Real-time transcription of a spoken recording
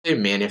A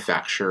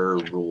manufacturer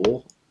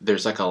rule.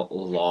 There's like a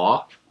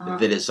law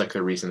that is like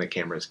the reason that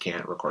cameras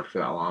can't record for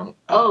that long.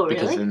 Oh, really?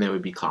 Because then they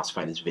would be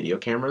classified as video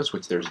cameras,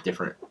 which there's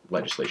different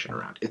legislation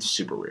around. It's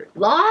super weird.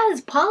 Laws,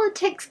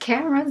 politics,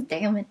 cameras,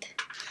 damn it.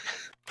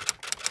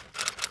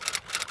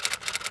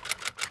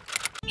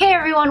 Hey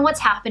everyone, what's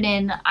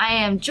happening? I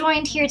am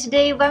joined here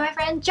today by my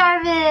friend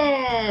Jarvis.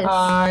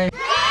 Hi.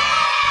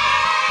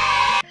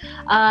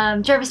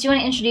 Jarvis, do you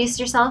want to introduce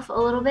yourself a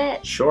little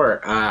bit? Sure.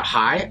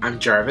 Hi, I'm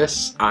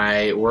Jarvis.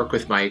 I work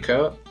with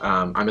mayuko.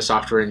 I'm a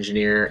software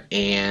engineer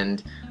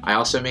and I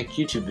also make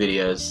YouTube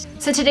videos.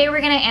 So today we're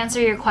going to answer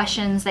your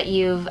questions that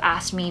you've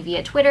asked me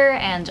via Twitter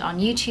and on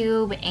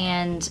YouTube,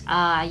 and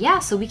yeah,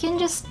 so we can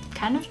just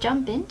kind of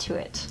jump into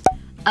it.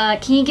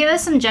 Can you give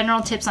us some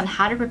general tips on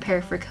how to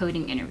prepare for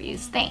coding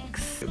interviews?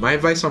 Thanks. My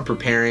advice on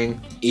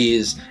preparing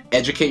is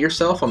educate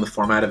yourself on the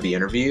format of the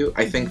interview.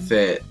 I think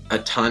that a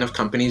ton of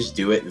companies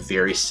do it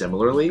very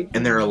similarly,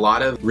 and there are a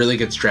lot of really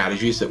good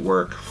strategies that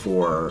work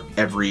for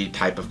every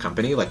type of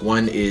company. Like,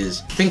 one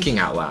is thinking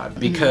out loud,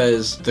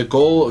 because the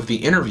goal of the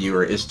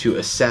interviewer is to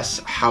assess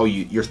how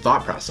your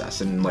thought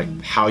process and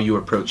like how you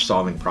approach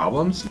solving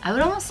problems. I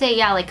would almost say,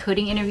 yeah, like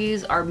coding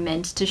interviews are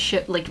meant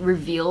to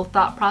reveal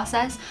thought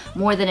process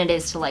more than it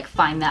is to like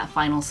find that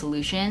final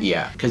solution.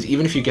 Yeah, because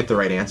even if you get the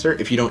right answer,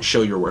 if you don't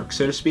show your work,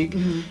 so to speak,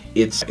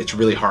 it's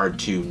really hard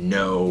to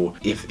know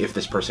if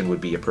this person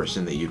would be a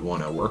person that you'd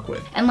want to work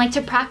with. And like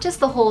to practice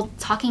the whole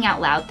talking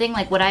out loud thing,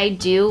 like what I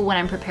do when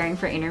I'm preparing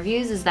for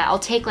interviews is that I'll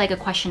take like a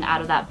question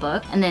out of that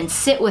book and then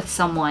sit with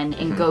someone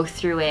and go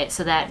through it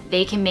so that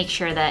they can make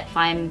sure that if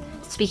I'm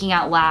speaking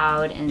out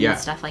loud and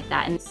stuff like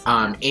that.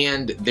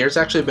 And there's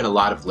actually been a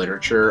lot of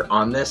literature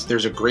on this.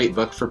 There's a great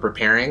book for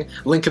preparing.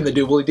 Link in the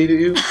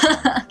doobly-doo.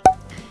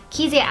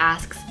 Kizia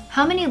asks,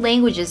 how many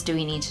languages do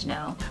we need to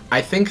know?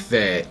 I think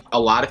that a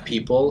lot of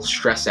people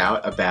stress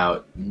out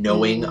about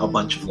knowing a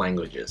bunch of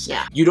languages.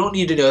 Yeah. You don't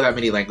need to know that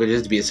many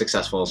languages to be a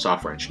successful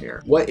software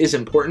engineer. What is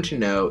important to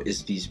know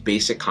is these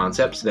basic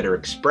concepts that are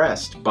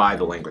expressed by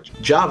the language.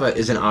 Java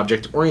is an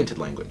object-oriented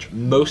language.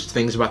 Most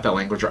things about that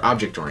language are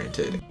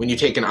object-oriented. When you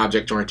take an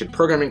object-oriented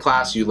programming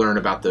class, you learn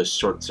about those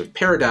sorts of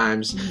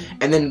paradigms,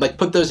 and then like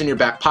put those in your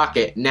back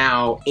pocket.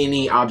 Now,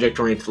 any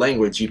object-oriented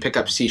language, you pick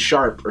up C#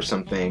 or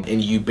something,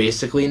 and you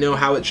basically know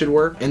how it should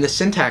work. And the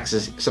syntax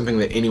is something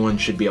that anyone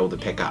should be able to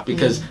pick up,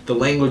 because the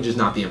language is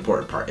not the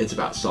important part. It's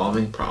about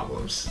solving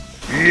problems.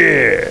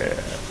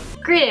 Yeah.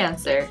 Great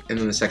answer. And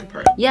then the second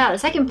part. Yeah, the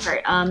second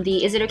part,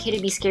 is it okay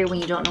to be scared when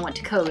you don't know what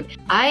to code?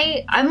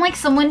 I'm like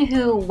someone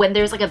who, when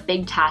there's like a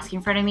big task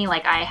in front of me,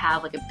 like I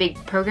have like a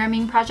big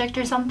programming project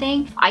or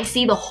something, I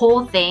see the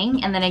whole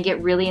thing and then I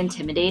get really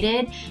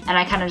intimidated and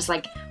I kind of just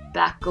like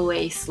back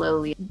away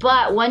slowly.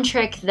 But one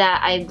trick that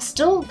I'm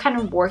still kind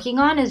of working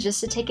on is just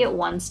to take it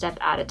one step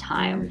at a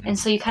time. And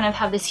so you kind of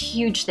have this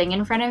huge thing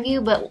in front of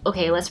you, but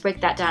okay, let's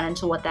break that down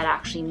into what that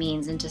actually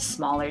means into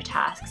smaller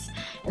tasks.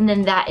 And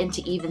then that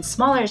into even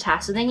smaller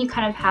tasks. So then you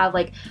kind of have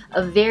like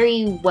a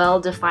very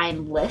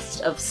well-defined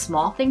list of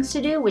small things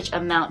to do, which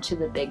amount to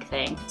the big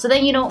thing. So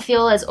then you don't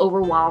feel as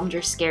overwhelmed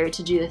or scared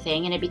to do the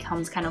thing, and it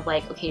becomes kind of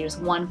like, okay,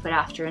 just one foot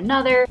after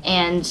another.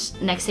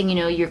 And next thing you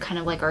know, you're kind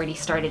of like already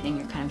started and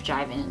you're kind of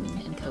jiving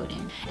and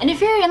coding. And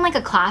if you're in like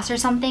a class or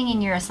something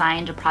and you're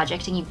assigned a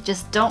project and you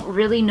just don't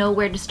really know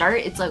where to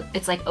start,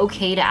 it's like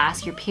okay to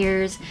ask your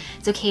peers.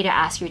 It's okay to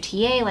ask your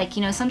TA. Like,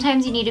 you know,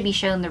 sometimes you need to be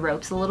shown the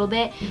ropes a little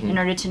bit in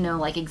order to know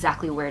like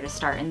exactly where to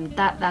start, and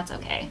that's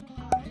okay.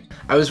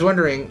 I was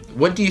wondering,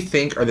 what do you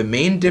think are the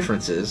main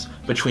differences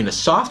between a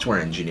software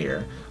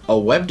engineer, a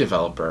web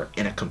developer,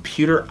 and a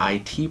computer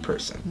IT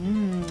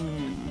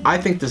person? I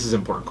think this is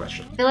an important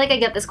question. I feel like I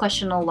get this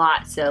question a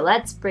lot, so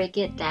let's break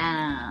it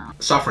down.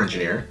 Software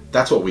engineer,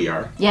 that's what we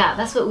are. Yeah,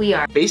 that's what we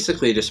are.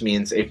 Basically, it just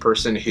means a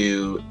person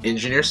who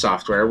engineers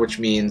software, which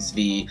means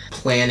the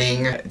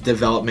planning,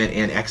 development,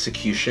 and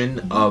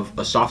execution of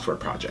a software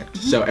project.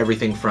 So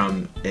everything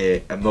from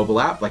a mobile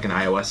app, like an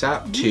iOS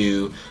app,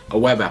 to a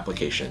web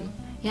application.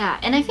 Yeah,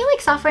 and I feel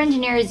like software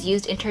engineer is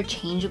used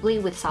interchangeably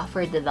with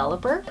software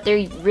developer.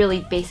 They're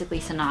really basically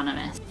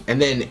synonymous.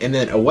 And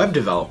then a web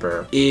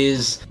developer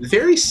is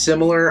very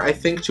similar, I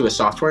think, to a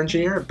software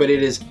engineer, but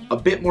it is a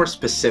bit more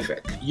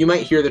specific. You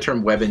might hear the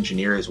term web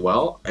engineer as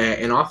well,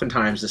 and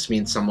oftentimes this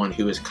means someone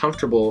who is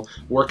comfortable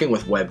working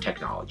with web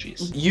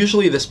technologies.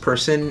 Usually this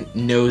person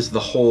knows the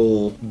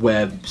whole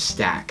web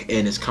stack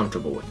and is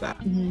comfortable with that.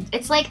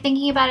 It's like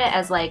thinking about it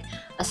as like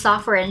a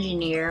software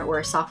engineer or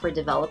a software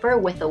developer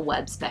with a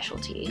web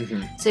specialty.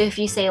 So if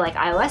you say like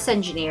iOS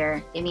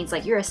engineer, it means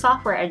like you're a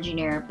software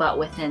engineer but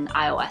with an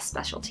iOS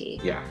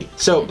specialty. Yeah.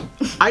 So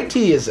IT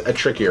is a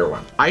trickier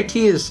one.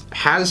 IT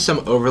has some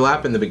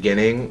overlap in the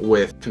beginning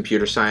with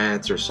computer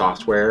science or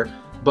software,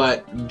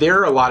 but there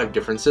are a lot of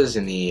differences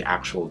in the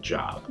actual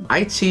job.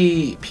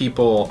 IT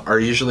people are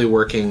usually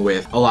working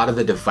with a lot of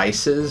the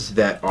devices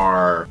that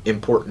are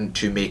important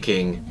to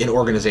making an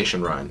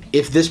organization run.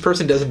 If this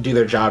person doesn't do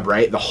their job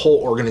right, the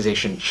whole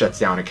organization shuts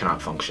down and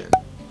cannot function.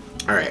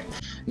 All right.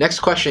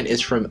 Next question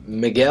is from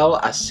Miguel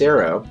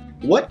Acero.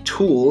 What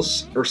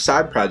tools or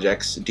side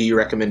projects do you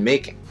recommend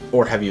making,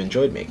 or have you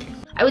enjoyed making?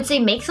 I would say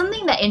make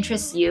something that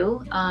interests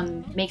you,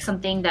 make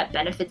something that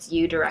benefits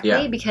you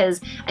directly,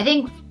 because I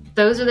think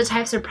those are the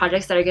types of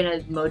projects that are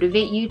going to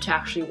motivate you to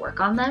actually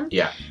work on them.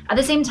 Yeah. At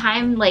the same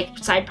time, like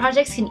side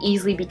projects can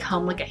easily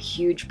become like a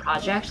huge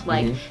project.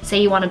 Like say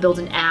you want to build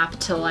an app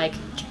to like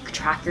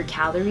track your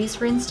calories,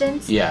 for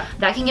instance. Yeah.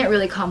 That can get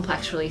really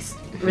complex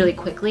really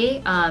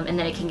quickly, and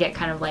then it can get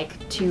kind of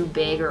like too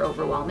big or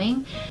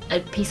overwhelming. A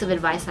piece of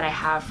advice that I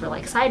have for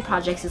like side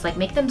projects is like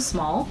make them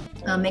small,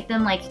 make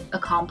them like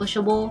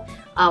accomplishable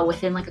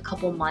within like a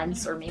couple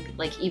months, or maybe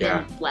like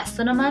even less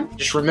than a month.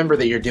 Just remember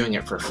that you're doing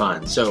it for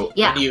fun. So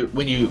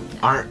when you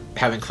aren't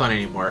having fun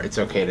anymore, it's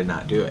okay to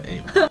not do it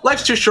anymore.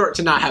 Life's too short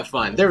to not have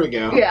fun. There we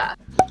go. Yeah.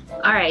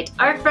 All right,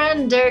 our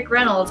friend Derek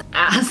Reynolds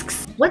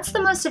asks, what's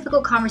the most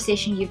difficult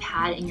conversation you've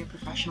had in your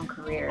professional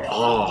career?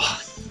 Oh,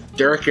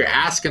 Derek, you're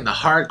asking the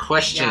hard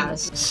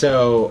questions. Yes.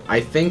 So I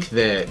think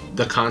that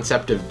the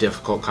concept of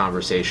difficult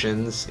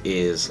conversations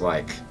is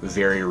like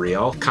very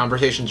real.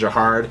 Conversations are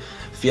hard.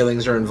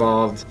 Feelings are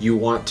involved. You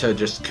want to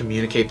just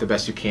communicate the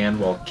best you can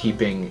while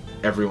keeping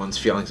everyone's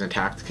feelings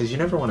intact, because you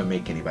never want to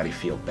make anybody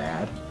feel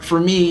bad. For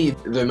me,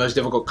 the most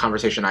difficult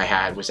conversation I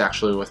had was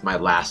actually with my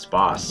last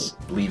boss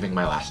leaving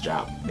my last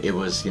job. It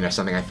was,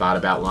 something I thought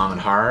about long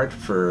and hard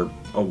for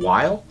a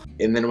while.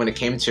 And then when it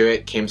came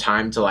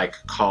time to like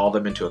call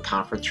them into a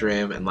conference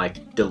room and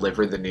like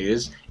deliver the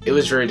news, it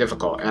was very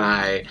difficult. And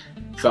I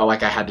felt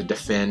like I had to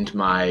defend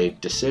my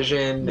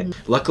decision.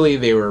 Luckily,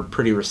 they were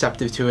pretty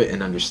receptive to it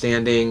and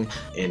understanding,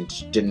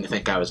 and didn't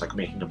think I was like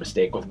making a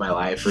mistake with my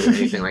life or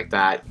anything like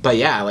that. But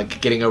yeah,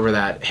 like getting over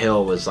that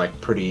hill was like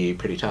pretty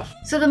tough.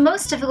 So the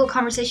most difficult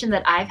conversation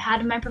that I've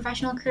had in my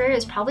professional career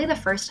is probably the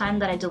first time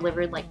that I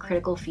delivered like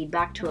critical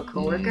feedback to a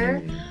coworker.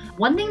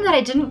 One thing that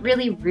I didn't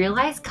really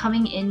realize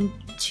coming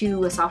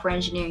into a software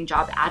engineering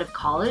job out of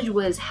college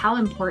was how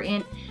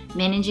important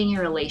managing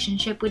your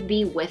relationship would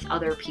be with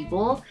other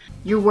people.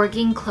 You're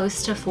working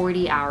close to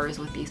 40 hours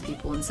with these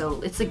people, and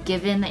so it's a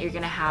given that you're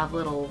gonna have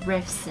little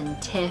riffs and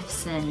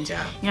tiffs, and you're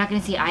not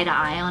gonna see eye to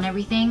eye on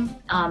everything.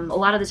 A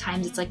lot of the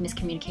times it's like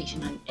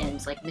miscommunication and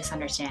it's like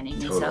misunderstanding.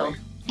 Totally. And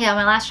so yeah,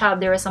 my last job,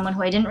 there was someone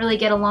who I didn't really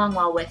get along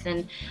well with,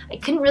 and I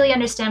couldn't really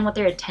understand what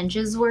their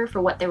intentions were for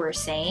what they were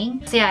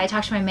saying. So yeah, I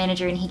talked to my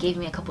manager and he gave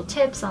me a couple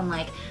tips on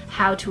like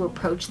how to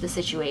approach the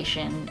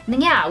situation. And then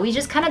yeah, we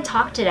just kind of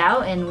talked it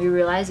out and we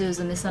realized it was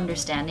a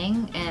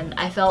misunderstanding, and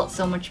I felt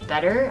so much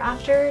better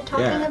after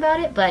talking about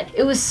it, but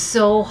it was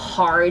so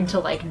hard to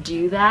like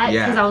do that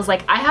because I was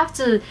like, I have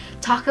to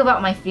talk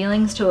about my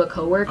feelings to a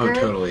coworker. Oh,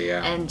 totally,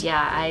 yeah. And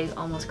yeah, I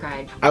almost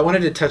cried. I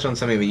wanted to touch on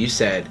something that you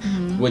said,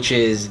 which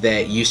is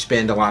that you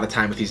spend a lot of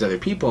time with these other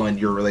people and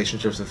your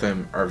relationships with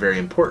them are very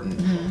important.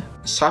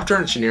 Software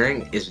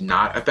engineering is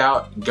not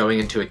about going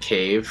into a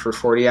cave for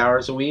 40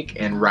 hours a week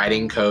and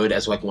writing code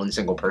as like one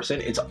single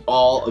person. It's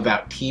all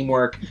about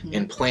teamwork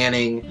and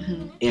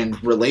planning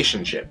and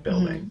relationship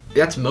building.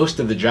 That's most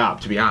of the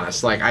job, to be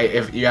honest. Like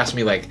if you ask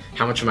me like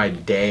how much of my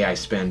day I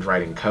spend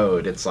writing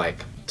code, it's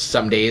like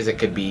some days it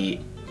could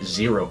be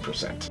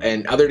 0%.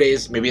 And other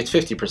days, maybe it's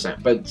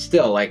 50%, but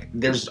still, like,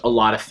 there's a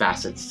lot of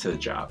facets to the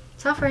job.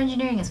 Software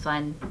engineering is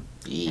fun.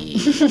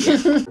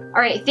 Yeah.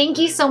 All right, thank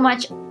you so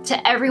much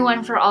to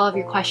everyone for all of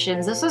your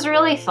questions. This was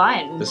really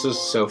fun. This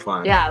was so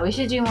fun. Yeah, we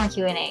should do more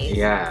Q&As.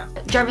 Yeah.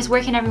 Jarvis,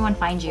 where can everyone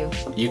find you?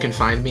 You can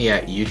find me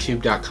at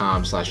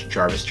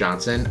youtube.com/Jarvis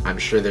Johnson. I'm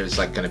sure there's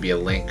like going to be a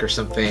link or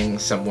something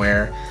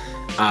somewhere.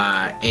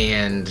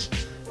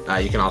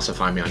 You can also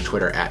find me on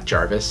Twitter at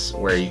Jarvis,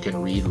 where you can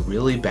read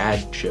really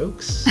bad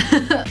jokes.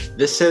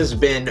 This has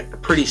been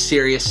pretty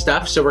serious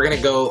stuff, so we're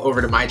gonna go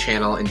over to my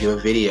channel and do a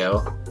video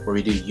where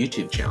we do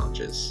YouTube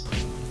challenges.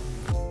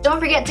 Don't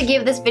forget to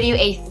give this video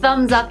a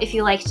thumbs up if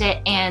you liked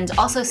it, and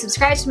also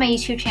subscribe to my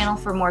YouTube channel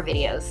for more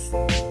videos.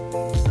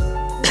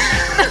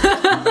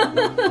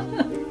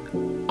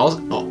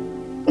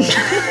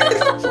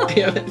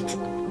 Damn it.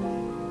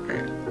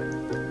 Alright.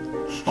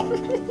 Oh.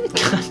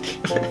 God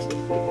damn it.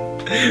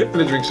 I'm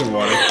gonna drink some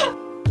water.